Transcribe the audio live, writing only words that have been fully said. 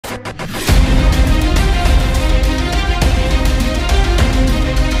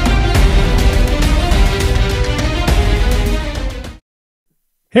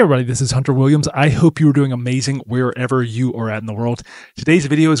Hey everybody, this is Hunter Williams. I hope you are doing amazing wherever you are at in the world. Today's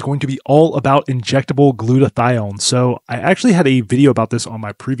video is going to be all about injectable glutathione. So I actually had a video about this on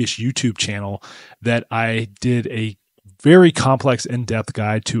my previous YouTube channel that I did a very complex, in-depth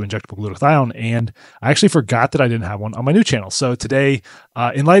guide to injectable glutathione, and I actually forgot that I didn't have one on my new channel. So today,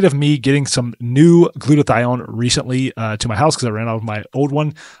 in light of me getting some new glutathione recently to my house because I ran out of my old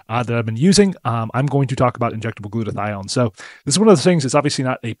one that I've been using, I'm going to talk about injectable glutathione. So this is one of the things. It's obviously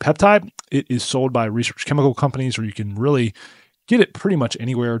not a peptide. It is sold by research chemical companies, where you can really get it pretty much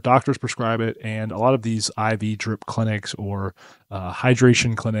anywhere. Doctors prescribe it, and a lot of these IV drip clinics or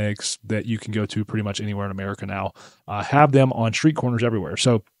hydration clinics that you can go to pretty much anywhere in America now have them on street corners everywhere.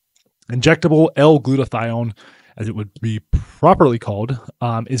 So injectable L-glutathione, as it would be properly called,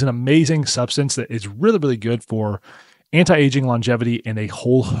 is an amazing substance that is really, really good for anti-aging, longevity, and a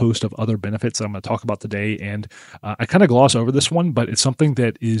whole host of other benefits that I'm going to talk about today. And I kind of gloss over this one, but it's something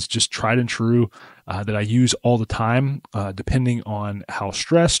that is just tried and true that I use all the time, depending on how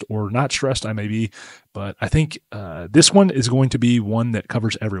stressed or not stressed I may be. But I think this one is going to be one that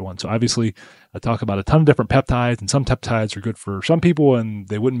covers everyone. So obviously, I talk about a ton of different peptides, and some peptides are good for some people and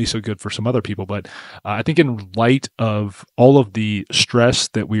they wouldn't be so good for some other people. But I think in light of all of the stress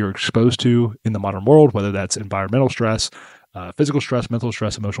that we are exposed to in the modern world, whether that's environmental stress, physical stress, mental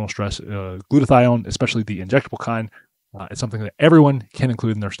stress, emotional stress, glutathione, especially the injectable kind, it's something that everyone can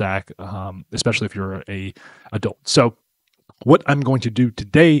include in their stack, especially if you're a adult. So what I'm going to do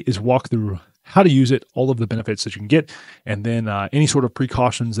today is walk through how to use it, all of the benefits that you can get, and then any sort of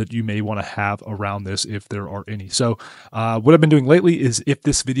precautions that you may want to have around this if there are any. So what I've been doing lately is, if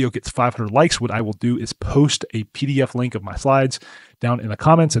this video gets 500 likes, what I will do is post a PDF link of my slides down in the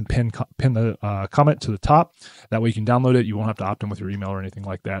comments and pin the comment to the top. That way you can download it. You won't have to opt in with your email or anything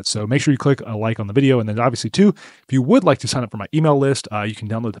like that. So make sure you click a like on the video. And then obviously too, if you would like to sign up for my email list, you can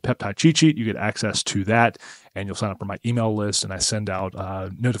download the peptide cheat sheet. You get access to that, and you'll sign up for my email list. And I send out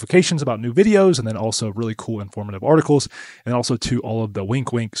notifications about new videos, and then also really cool informative articles, and also to all of the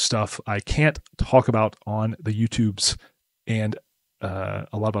wink stuff I can't talk about on the YouTubes and a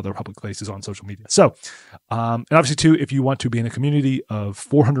lot of other public places on social media. So, and obviously too, if you want to be in a community of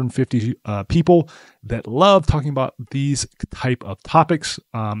 450 people that love talking about these type of topics,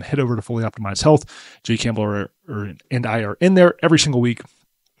 head over to Fully Optimized Health. Jay Campbell and I are in there every single week,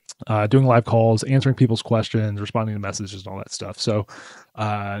 doing live calls, answering people's questions, responding to messages, and all that stuff. So,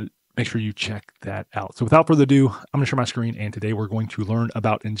 make sure you check that out. So without further ado, I'm going to share my screen, and today we're going to learn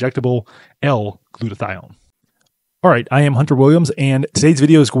about injectable L-glutathione. All right, I am Hunter Williams, and today's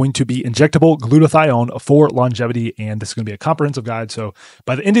video is going to be injectable glutathione for longevity, and this is going to be a comprehensive guide. So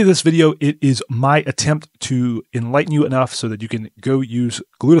by the end of this video, it is my attempt to enlighten you enough so that you can go use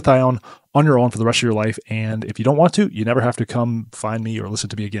glutathione on your own for the rest of your life. And if you don't want to, you never have to come find me or listen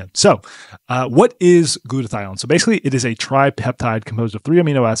to me again. So what is glutathione? So basically, it is a tripeptide composed of 3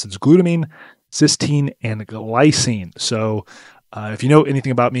 amino acids: glutamine, cysteine, and glycine. So if you know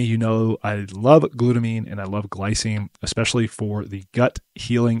anything about me, you know I love glutamine and I love glycine, especially for the gut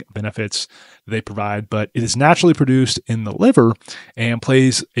healing benefits they provide. But it is naturally produced in the liver and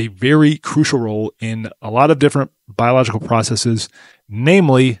plays a very crucial role in a lot of different biological processes,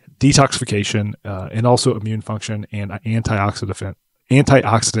 namely detoxification, and also immune function and antioxidant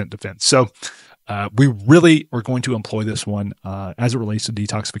defense. So we really are going to employ this one as it relates to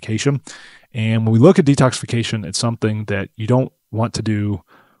detoxification. And when we look at detoxification, it's something that you don't want to do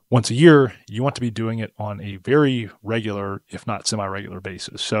once a year. You want to be doing it on a very regular, if not semi-regular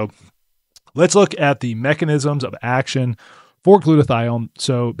basis. So let's look at the mechanisms of action for glutathione.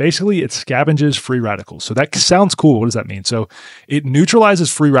 So basically, it scavenges free radicals. So that sounds cool. What does that mean? So it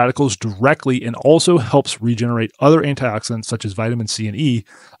neutralizes free radicals directly and also helps regenerate other antioxidants such as vitamin C and E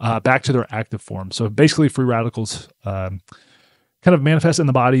back to their active form. So basically, free radicals kind of manifest in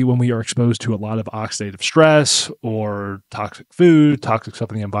the body when we are exposed to a lot of oxidative stress or toxic food, toxic stuff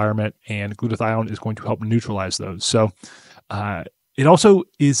in the environment, and glutathione is going to help neutralize those. So it also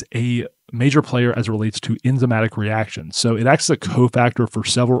is a major player as it relates to enzymatic reactions. So it acts as a cofactor for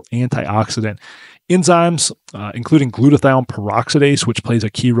several antioxidant enzymes, including glutathione peroxidase, which plays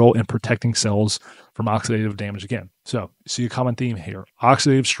a key role in protecting cells from oxidative damage again. So you see a common theme here: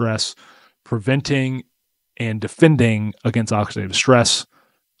 oxidative stress, preventing and defending against oxidative stress.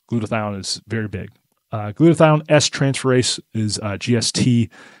 Glutathione is very big. Glutathione S-transferase is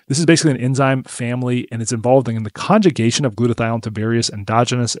GST. This is basically an enzyme family, and it's involved in the conjugation of glutathione to various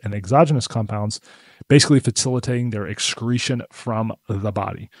endogenous and exogenous compounds, basically facilitating their excretion from the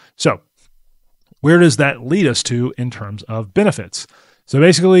body. So where does that lead us to in terms of benefits? So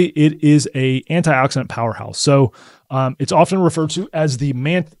basically, it is a antioxidant powerhouse. So it's often referred to as the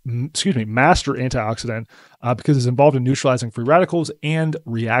master antioxidant because it's involved in neutralizing free radicals and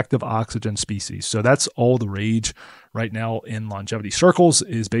reactive oxygen species. So that's all the rage right now in longevity circles,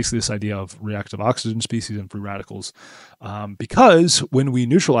 is basically this idea of reactive oxygen species and free radicals. Because when we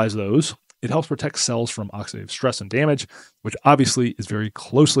neutralize those, it helps protect cells from oxidative stress and damage, which obviously is very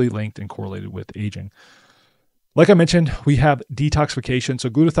closely linked and correlated with aging. Like I mentioned, we have detoxification. So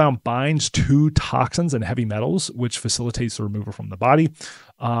glutathione binds to toxins and heavy metals, which facilitates the removal from the body.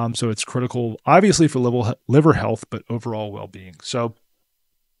 So it's critical, obviously, for liver health, but overall well-being. So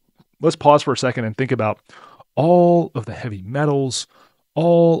let's pause for a second and think about all of the heavy metals,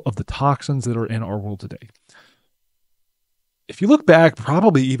 all of the toxins that are in our world today. If you look back,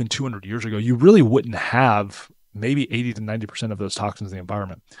 probably even 200 years ago, you really wouldn't have maybe 80 to 90% of those toxins in the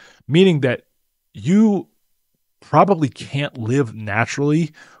environment, meaning that you probably can't live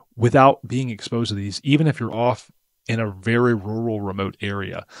naturally without being exposed to these, even if you're off in a very rural, remote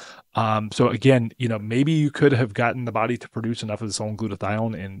area. So again, maybe you could have gotten the body to produce enough of its own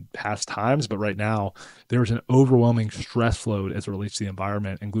glutathione in past times, but right now there's an overwhelming stress load as it relates to the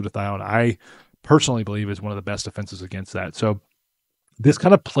environment, and glutathione, I personally believe, is one of the best defenses against that. So this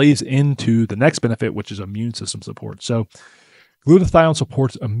kind of plays into the next benefit, which is immune system support. So glutathione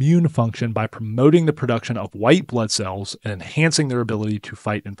supports immune function by promoting the production of white blood cells and enhancing their ability to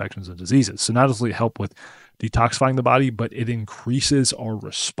fight infections and diseases. So not only does it help with detoxifying the body, but it increases our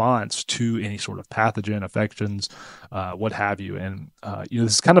response to any sort of pathogen, infections, what have you. And,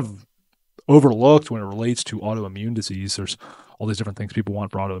 this is kind of overlooked when it relates to autoimmune disease. There's all these different things people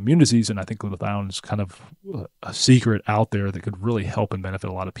want for autoimmune disease, and I think glutathione is kind of a secret out there that could really help and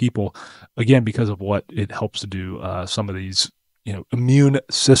benefit a lot of people, again, because of what it helps to do, some of these immune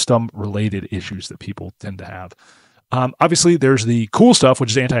system related issues that people tend to have. Obviously, there's the cool stuff,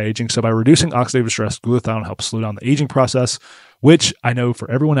 which is anti-aging. So by reducing oxidative stress, glutathione helps slow down the aging process, which I know for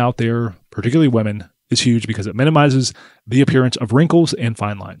everyone out there, particularly women, is huge because it minimizes the appearance of wrinkles and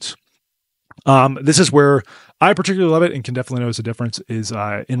fine lines. This is where I particularly love it and can definitely notice a difference is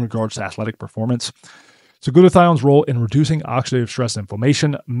in regards to athletic performance. So glutathione's role in reducing oxidative stress and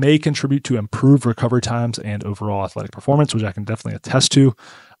inflammation may contribute to improved recovery times and overall athletic performance, which I can definitely attest to.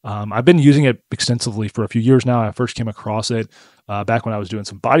 I've been using it extensively for a few years now. I first came across it back when I was doing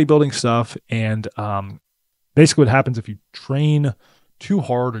some bodybuilding stuff. And basically what happens if you train too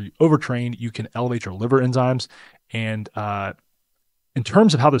hard or you overtrain, you can elevate your liver enzymes. And in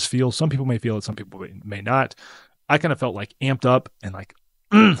terms of how this feels, some people may feel it, some people may not. I kind of felt like amped up and like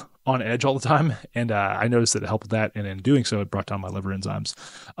on edge all the time. And I noticed that it helped with that. And in doing so, it brought down my liver enzymes,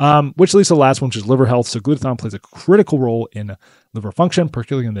 which leads to the last one, which is liver health. So glutathione plays a critical role in liver function,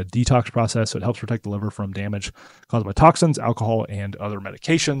 particularly in the detox process. So it helps protect the liver from damage caused by toxins, alcohol, and other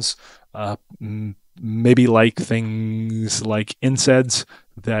medications, maybe like things like NSAIDs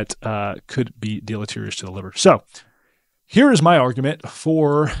that could be deleterious to the liver. So here is my argument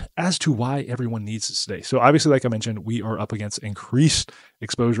as to why everyone needs this today. So obviously, like I mentioned, we are up against increased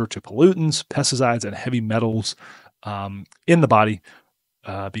exposure to pollutants, pesticides, and heavy metals in the body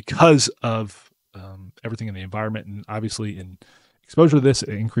because of everything in the environment. And obviously, in exposure to this,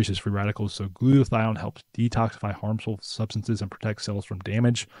 it increases free radicals. So glutathione helps detoxify harmful substances and protect cells from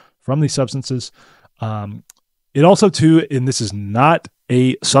damage from these substances. It also, too, and this is not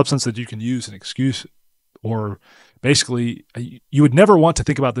a substance that you can use an excuse or basically, you would never want to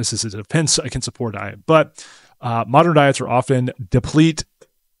think about this as a defense against a poor diet, but modern diets are often deplete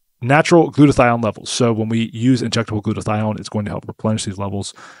natural glutathione levels. So when we use injectable glutathione, it's going to help replenish these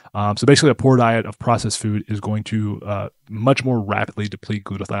levels. So basically, a poor diet of processed food is going to much more rapidly deplete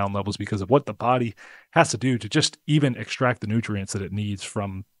glutathione levels because of what the body has to do to just even extract the nutrients that it needs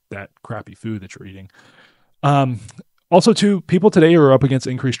from that crappy food that you're eating. Also, too, people today are up against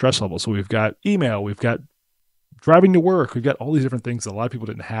increased stress levels. So we've got email, we've got driving to work, we've got all these different things that a lot of people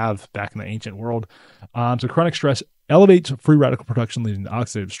didn't have back in the ancient world. So chronic stress elevates free radical production, leading to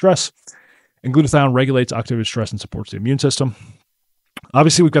oxidative stress. And glutathione regulates oxidative stress and supports the immune system.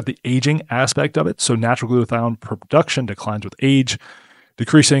 Obviously, we've got the aging aspect of it. So natural glutathione production declines with age,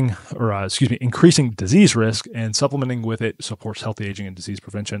 increasing disease risk, and supplementing with it supports healthy aging and disease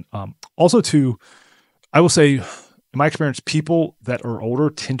prevention. Also, too, I will say, in my experience, people that are older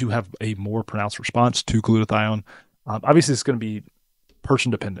tend to have a more pronounced response to glutathione. Obviously, it's going to be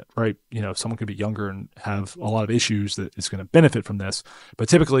person dependent, right? Someone could be younger and have a lot of issues that is going to benefit from this. But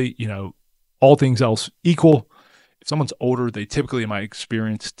typically, all things else equal, if someone's older, they typically, in my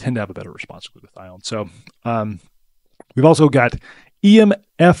experience, tend to have a better response to glutathione. So we've also got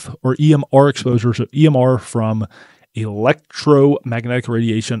EMF or EMR exposure. So EMR from Electromagnetic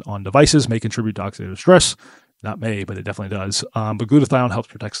radiation on devices may contribute to oxidative stress. Not may, but it definitely does. But glutathione helps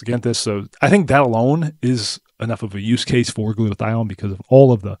protect against this. So I think that alone is enough of a use case for glutathione because of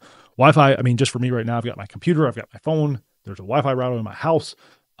all of the Wi-Fi. I mean, just for me right now, I've got my computer, I've got my phone, there's a Wi-Fi router in my house.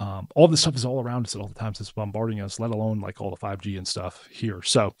 All this stuff is all around us at all the times. It's bombarding us, let alone like all the 5G and stuff here.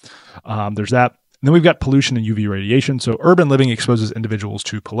 So there's that. And then we've got pollution and UV radiation. So urban living exposes individuals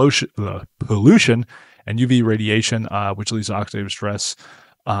to pollution and UV radiation, which leads to oxidative stress.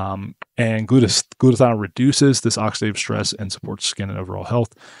 And glutathione reduces this oxidative stress and supports skin and overall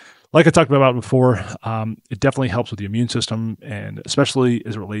health. Like I talked about before, it definitely helps with the immune system, and especially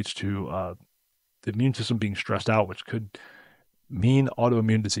as it relates to the immune system being stressed out, which could mean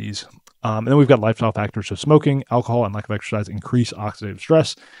autoimmune disease. And then we've got lifestyle factors. So smoking, alcohol, and lack of exercise increase oxidative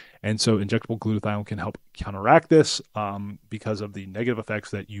stress. And so injectable glutathione can help counteract this because of the negative effects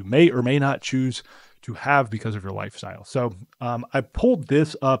that you may or may not choose to have because of your lifestyle. So I pulled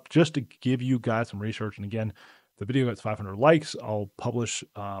this up just to give you guys some research. And again, the video gets 500 likes. I'll publish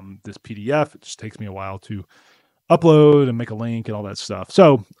this PDF. It just takes me a while to upload and make a link and all that stuff.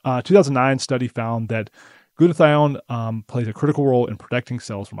 So 2009 study found that glutathione plays a critical role in protecting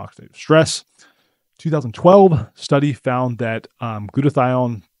cells from oxidative stress. 2012 study found that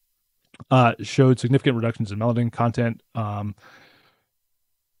glutathione showed significant reductions in melanin content,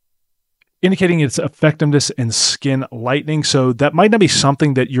 indicating its effectiveness in skin lightening. So that might not be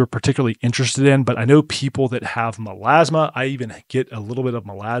something that you're particularly interested in, but I know people that have melasma. I even get a little bit of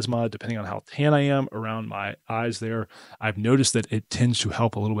melasma depending on how tan I am around my eyes there. I've noticed that it tends to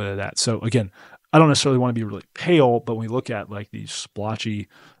help a little bit of that. So again, I don't necessarily want to be really pale, but when we look at like these splotchy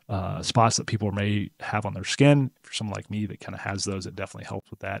spots that people may have on their skin, for someone like me that kind of has those, it definitely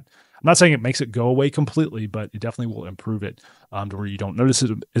helps with that. I'm not saying it makes it go away completely, but it definitely will improve it to where you don't notice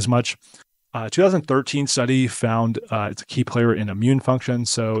it as much. 2013 study found it's a key player in immune function.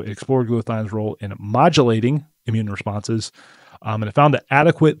 So it explored glutathione's role in modulating immune responses. And it found that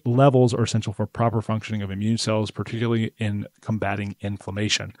adequate levels are essential for proper functioning of immune cells, particularly in combating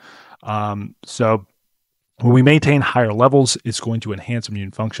inflammation. So when we maintain higher levels, it's going to enhance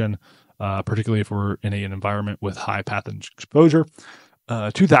immune function, particularly if we're in an environment with high pathogen exposure.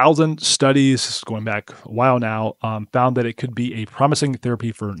 2000 studies, going back a while now, found that it could be a promising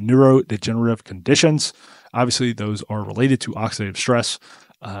therapy for neurodegenerative conditions. Obviously, those are related to oxidative stress.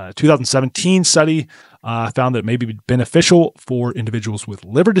 2017 study found that it may be beneficial for individuals with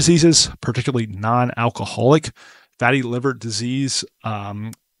liver diseases, particularly non-alcoholic fatty liver disease.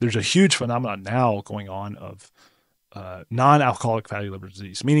 There's a huge phenomenon now going on of non-alcoholic fatty liver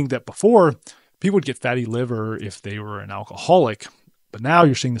disease, meaning that before people would get fatty liver if they were an alcoholic. But now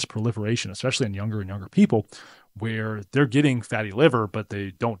you're seeing this proliferation, especially in younger and younger people, where they're getting fatty liver, but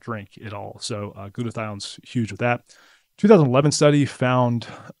they don't drink at all. So glutathione's huge with that. 2011 study found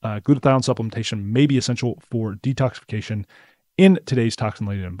glutathione supplementation may be essential for detoxification in today's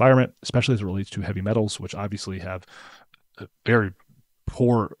toxin-laden environment, especially as it relates to heavy metals, which obviously have a very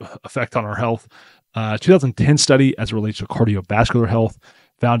poor effect on our health. 2010 study as it relates to cardiovascular health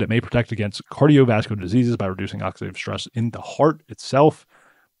found it may protect against cardiovascular diseases by reducing oxidative stress in the heart itself.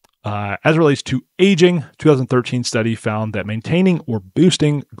 As it relates to aging, 2013 study found that maintaining or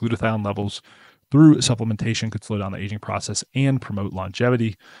boosting glutathione levels through supplementation could slow down the aging process and promote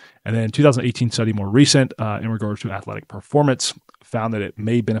longevity. And then 2018 study, more recent, in regards to athletic performance, found that it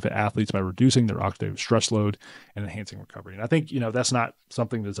may benefit athletes by reducing their oxidative stress load and enhancing recovery. And I think, that's not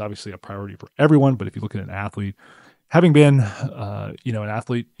something that's obviously a priority for everyone, but if you look at an athlete, having been, an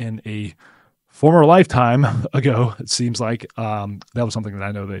athlete in a former lifetime ago, it seems like that was something that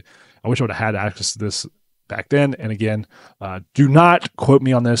I know that I wish I would have had access to this back then. And again, do not quote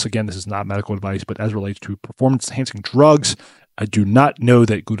me on this. Again, this is not medical advice, but as it relates to performance-enhancing drugs, I do not know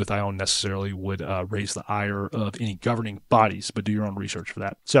that glutathione necessarily would raise the ire of any governing bodies, but do your own research for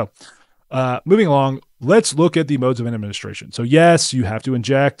that. So moving along, let's look at the modes of administration. So yes, you have to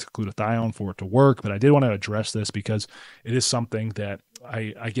inject glutathione for it to work, but I did want to address this because it is something that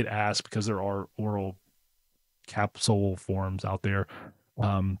I get asked because there are oral capsule forms out there.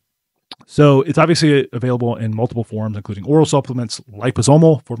 So it's obviously available in multiple forms, including oral supplements,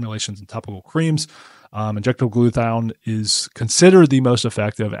 liposomal formulations, and topical creams. Injectable glutathione is considered the most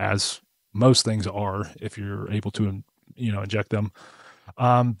effective, as most things are, if you're able to, inject them.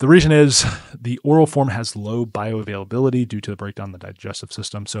 The reason is the oral form has low bioavailability due to the breakdown in the digestive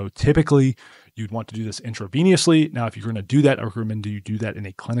system. So typically you'd want to do this intravenously. Now, if you're going to do that, I recommend you do that in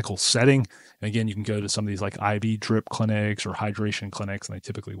a clinical setting. And again, you can go to some of these like IV drip clinics or hydration clinics, and they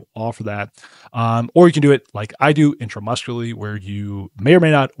typically will offer that. Or you can do it like I do intramuscularly, where you may or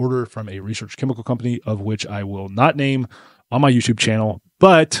may not order from a research chemical company, of which I will not name on my YouTube channel,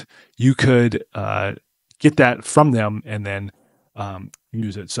 but you could get that from them and then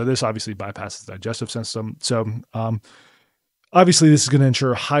use it. So this obviously bypasses the digestive system. So obviously this is going to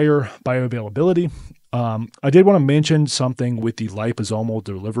ensure higher bioavailability. I did want to mention something with the liposomal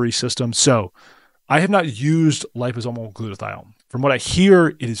delivery system. So I have not used liposomal glutathione. From what I hear,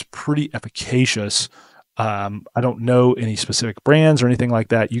 it is pretty efficacious. I don't know any specific brands or anything like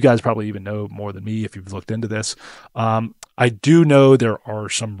that. You guys probably even know more than me if you've looked into this. I do know there are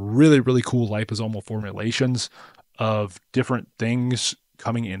some really, really cool liposomal formulations of different things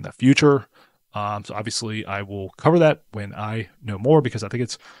coming in the future. So obviously I will cover that when I know more, because I think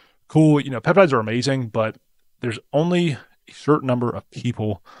it's cool. You know, peptides are amazing, but there's only a certain number of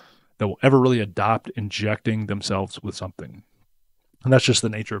people that will ever really adopt injecting themselves with something. And that's just the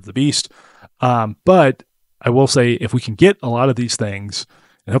nature of the beast. But I will say, if we can get a lot of these things,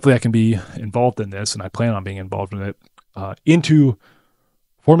 and hopefully I can be involved in this, and I plan on being involved in it, into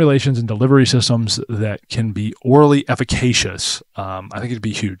formulations and delivery systems that can be orally efficacious, I think it'd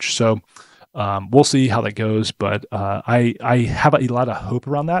be huge. So we'll see how that goes, but I have a lot of hope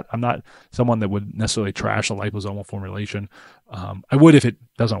around that. I'm not someone that would necessarily trash a liposomal formulation. I would if it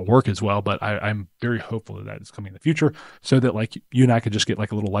doesn't work as well, but I'm very hopeful that that is coming in the future, so that like you and I could just get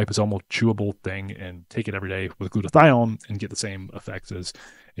like a little liposomal chewable thing and take it every day with glutathione and get the same effects as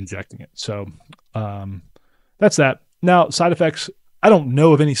injecting it. So that's that. Now, side effects. I don't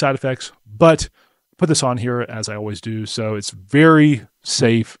know of any side effects, but put this on here as I always do. So it's very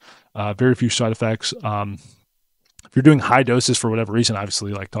safe, very few side effects. If you're doing high doses for whatever reason,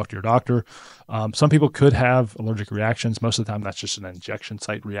 obviously like talk to your doctor. Some people could have allergic reactions. Most of the time that's just an injection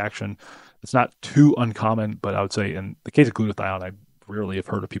site reaction. It's not too uncommon, but I would say in the case of glutathione, I rarely have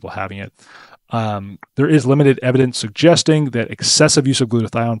heard of people having it. There is limited evidence suggesting that excessive use of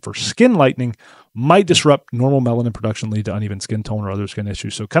glutathione for skin lightening might disrupt normal melanin production, lead to uneven skin tone or other skin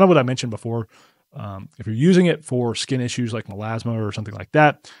issues. So kind of what I mentioned before, if you're using it for skin issues like melasma or something like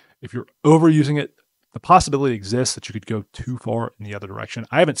that, if you're overusing it, the possibility exists that you could go too far in the other direction.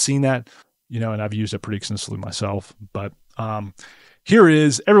 I haven't seen that, and I've used it pretty extensively myself, but here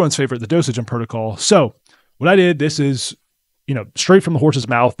is everyone's favorite, the dosage and protocol. So what I did, this is straight from the horse's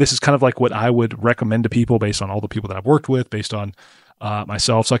mouth. This is kind of like what I would recommend to people based on all the people that I've worked with, based on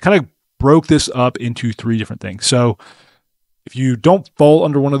myself. So I kind of broke this up into 3 different things. So if you don't fall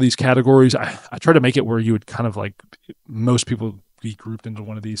under one of these categories, I try to make it where you would kind of like most people be grouped into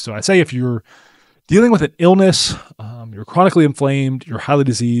one of these. So I say if you're dealing with an illness, you're chronically inflamed, you're highly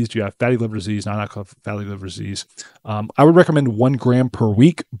diseased, you have fatty liver disease, non-alcoholic fatty liver disease, I would recommend 1 gram per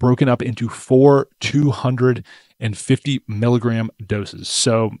week broken up into 4 250 milligram doses.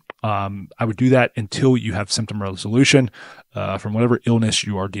 So I would do that until you have symptom resolution from whatever illness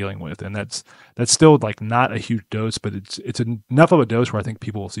you are dealing with. And that's still like not a huge dose, but it's enough of a dose where I think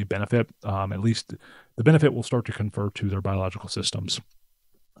people will see benefit. At least the benefit will start to confer to their biological systems.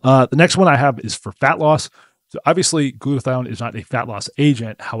 The next one I have is for fat loss. So obviously glutathione is not a fat loss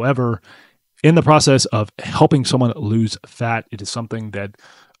agent. However, in the process of helping someone lose fat, it is something that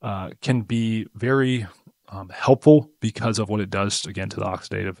can be very helpful because of what it does, again, to the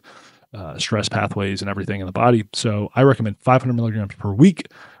oxidative stress pathways and everything in the body. So I recommend 500 milligrams per week,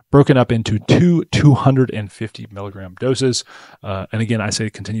 broken up into 2 250 milligram doses. And again, I say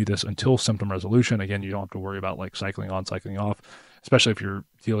continue this until symptom resolution. Again, you don't have to worry about like cycling on, cycling off, especially if you're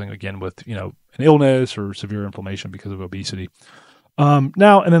dealing again with, an illness or severe inflammation because of obesity.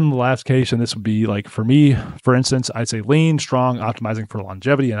 Now, and then the last case, and this would be like for me, for instance, I'd say lean, strong, optimizing for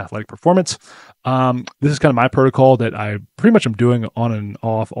longevity and athletic performance. This is kind of my protocol that I pretty much am doing on and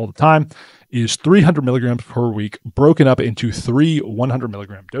off all the time, is 300 milligrams per week, broken up into 3 100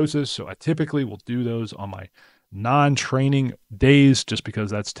 milligram doses. So I typically will do those on my non-training days, just because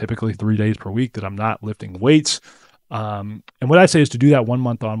that's typically 3 days per week that I'm not lifting weights. And what I say is to do that 1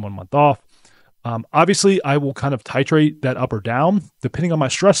 month on, 1 month off. Obviously, I will kind of titrate that up or down depending on my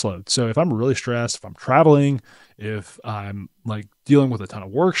stress load. So if I'm really stressed, if I'm traveling, if I'm like dealing with a ton of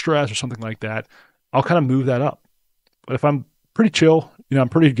work stress or something like that, I'll kind of move that up. But if I'm pretty chill, I'm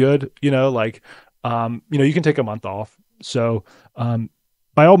pretty good, you can take a month off. So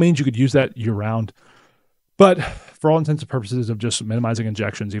by all means, you could use that year round. But for all intents and purposes of just minimizing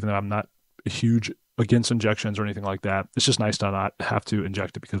injections, even though I'm not a huge against injections or anything like that. It's just nice to not have to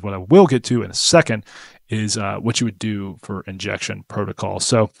inject it, because what I will get to in a second is what you would do for injection protocol.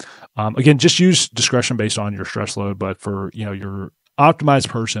 So again, just use discretion based on your stress load, but for your optimized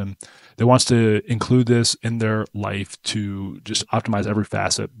person that wants to include this in their life to just optimize every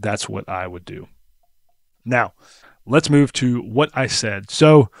facet, that's what I would do. Now, let's move to what I said.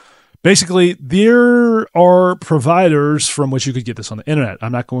 So basically, there are providers from which you could get this on the internet.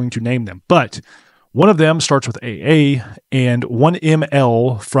 I'm not going to name them, but one of them starts with AA, and 1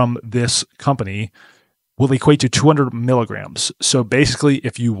 ml from this company will equate to 200 milligrams. So basically,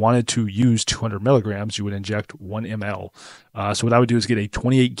 if you wanted to use 200 milligrams, you would inject 1 ml. So what I would do is get a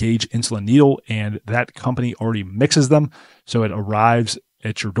 28 gauge insulin needle, and that company already mixes them. So it arrives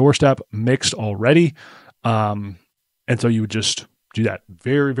at your doorstep mixed already. And so you would just do that.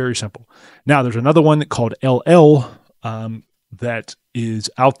 Very, very simple. Now, there's another one called LL that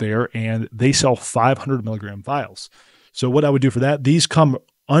is out there, and they sell 500 milligram vials. So what I would do for that, these come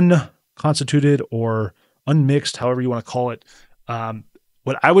unconstituted or unmixed, however you want to call it.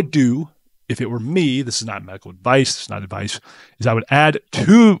 What I would do if it were me, this is not medical advice, this is not advice, is I would add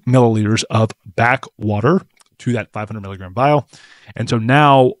 2 milliliters of back water to that 500 milligram vial. And so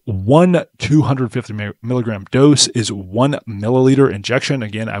now one 250 milligram dose is 1 milliliter injection.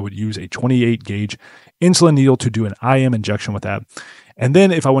 Again, I would use a 28 gauge insulin needle to do an IM injection with that. And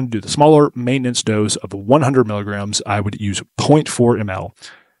then if I want to do the smaller maintenance dose of 100 milligrams, I would use 0.4 ml.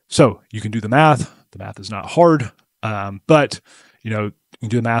 So you can do the math. The math is not hard, but you can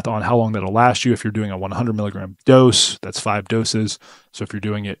do the math on how long that'll last you. If you're doing a 100 milligram dose, that's 5 doses. So if you're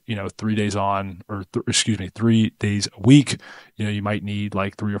doing it, 3 days on, or 3 days a week, you might need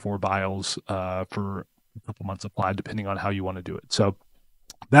like 3 or 4 vials for a couple months applied, depending on how you want to do it. So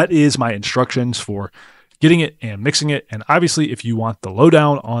that is my instructions for getting it and mixing it. And obviously, if you want the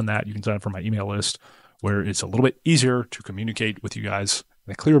lowdown on that, you can sign up for my email list, where it's a little bit easier to communicate with you guys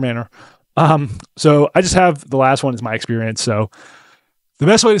in a clear manner. So I just have the last one is my experience. So the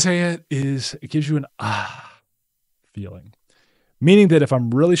best way to say it is it gives you an feeling, meaning that if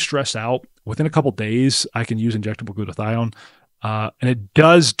I'm really stressed out, within a couple days, I can use injectable glutathione, and it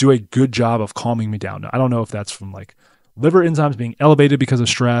does do a good job of calming me down. Now, I don't know if that's from like liver enzymes being elevated because of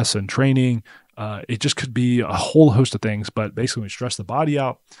stress and training. It just could be a whole host of things, but basically when you stress the body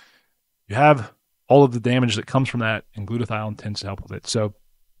out, you have all of the damage that comes from that, and glutathione tends to help with it. So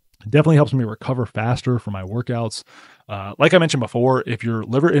it definitely helps me recover faster from my workouts. Like I mentioned before, if your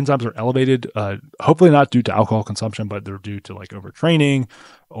liver enzymes are elevated, hopefully not due to alcohol consumption, but they're due to like overtraining,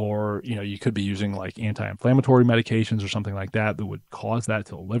 or, you could be using like anti-inflammatory medications or something like that that would cause that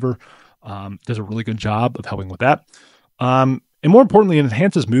to the liver. Does a really good job of helping with that. And more importantly, it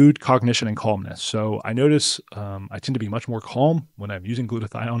enhances mood, cognition, and calmness. So I notice I tend to be much more calm when I'm using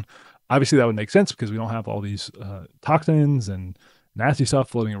glutathione. Obviously, that would make sense because we don't have all these toxins and nasty stuff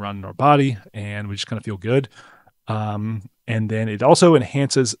floating around in our body, and we just kind of feel good. And then it also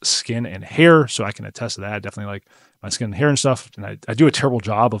enhances skin and hair. So I can attest to that. Definitely like my skin and hair and stuff. And I do a terrible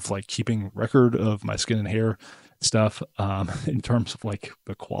job of like keeping record of my skin and hair stuff, in terms of like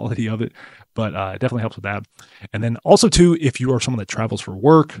the quality of it, but it definitely helps with that. And then also too, if you are someone that travels for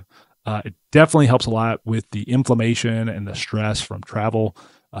work, it definitely helps a lot with the inflammation and the stress from travel.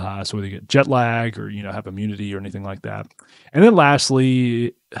 So whether you get jet lag or, have immunity or anything like that. And then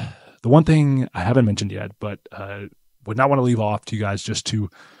lastly, the one thing I haven't mentioned yet, but would not want to leave off to you guys, just to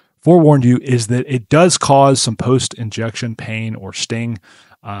forewarn you, is that it does cause some post-injection pain or sting.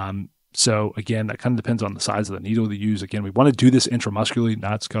 So again, that kind of depends on the size of the needle they use. Again, we want to do this intramuscularly,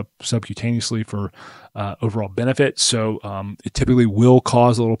 not subcutaneously, for overall benefit. So it typically will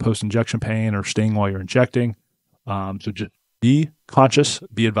cause a little post-injection pain or sting while you're injecting. So just be conscious,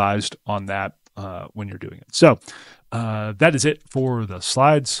 be advised on that when you're doing it. So that is it for the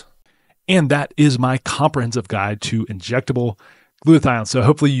slides. And that is my comprehensive guide to injectable glutathione. So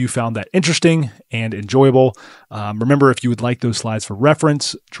hopefully you found that interesting and enjoyable. Remember, if you would like those slides for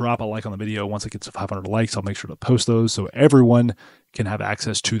reference, drop a like on the video. Once it gets to 500 likes, I'll make sure to post those so everyone can have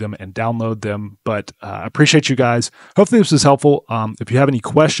access to them and download them. But I appreciate you guys. Hopefully this was helpful. If you have any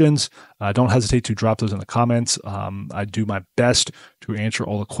questions, don't hesitate to drop those in the comments. I do my best to answer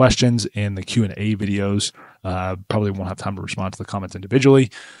all the questions in the Q&A videos. Probably won't have time to respond to the comments individually,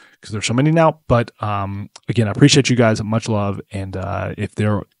 because there's so many now. But again, I appreciate you guys. Much love. And if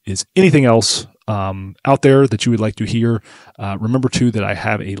there is anything else out there that you would like to hear, remember too that I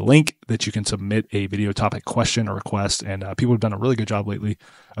have a link that you can submit a video topic question or request. And people have done a really good job lately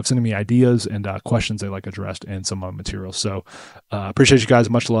of sending me ideas and questions they like addressed in some of my materials. So appreciate you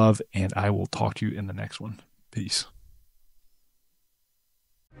guys. Much love. And I will talk to you in the next one. Peace.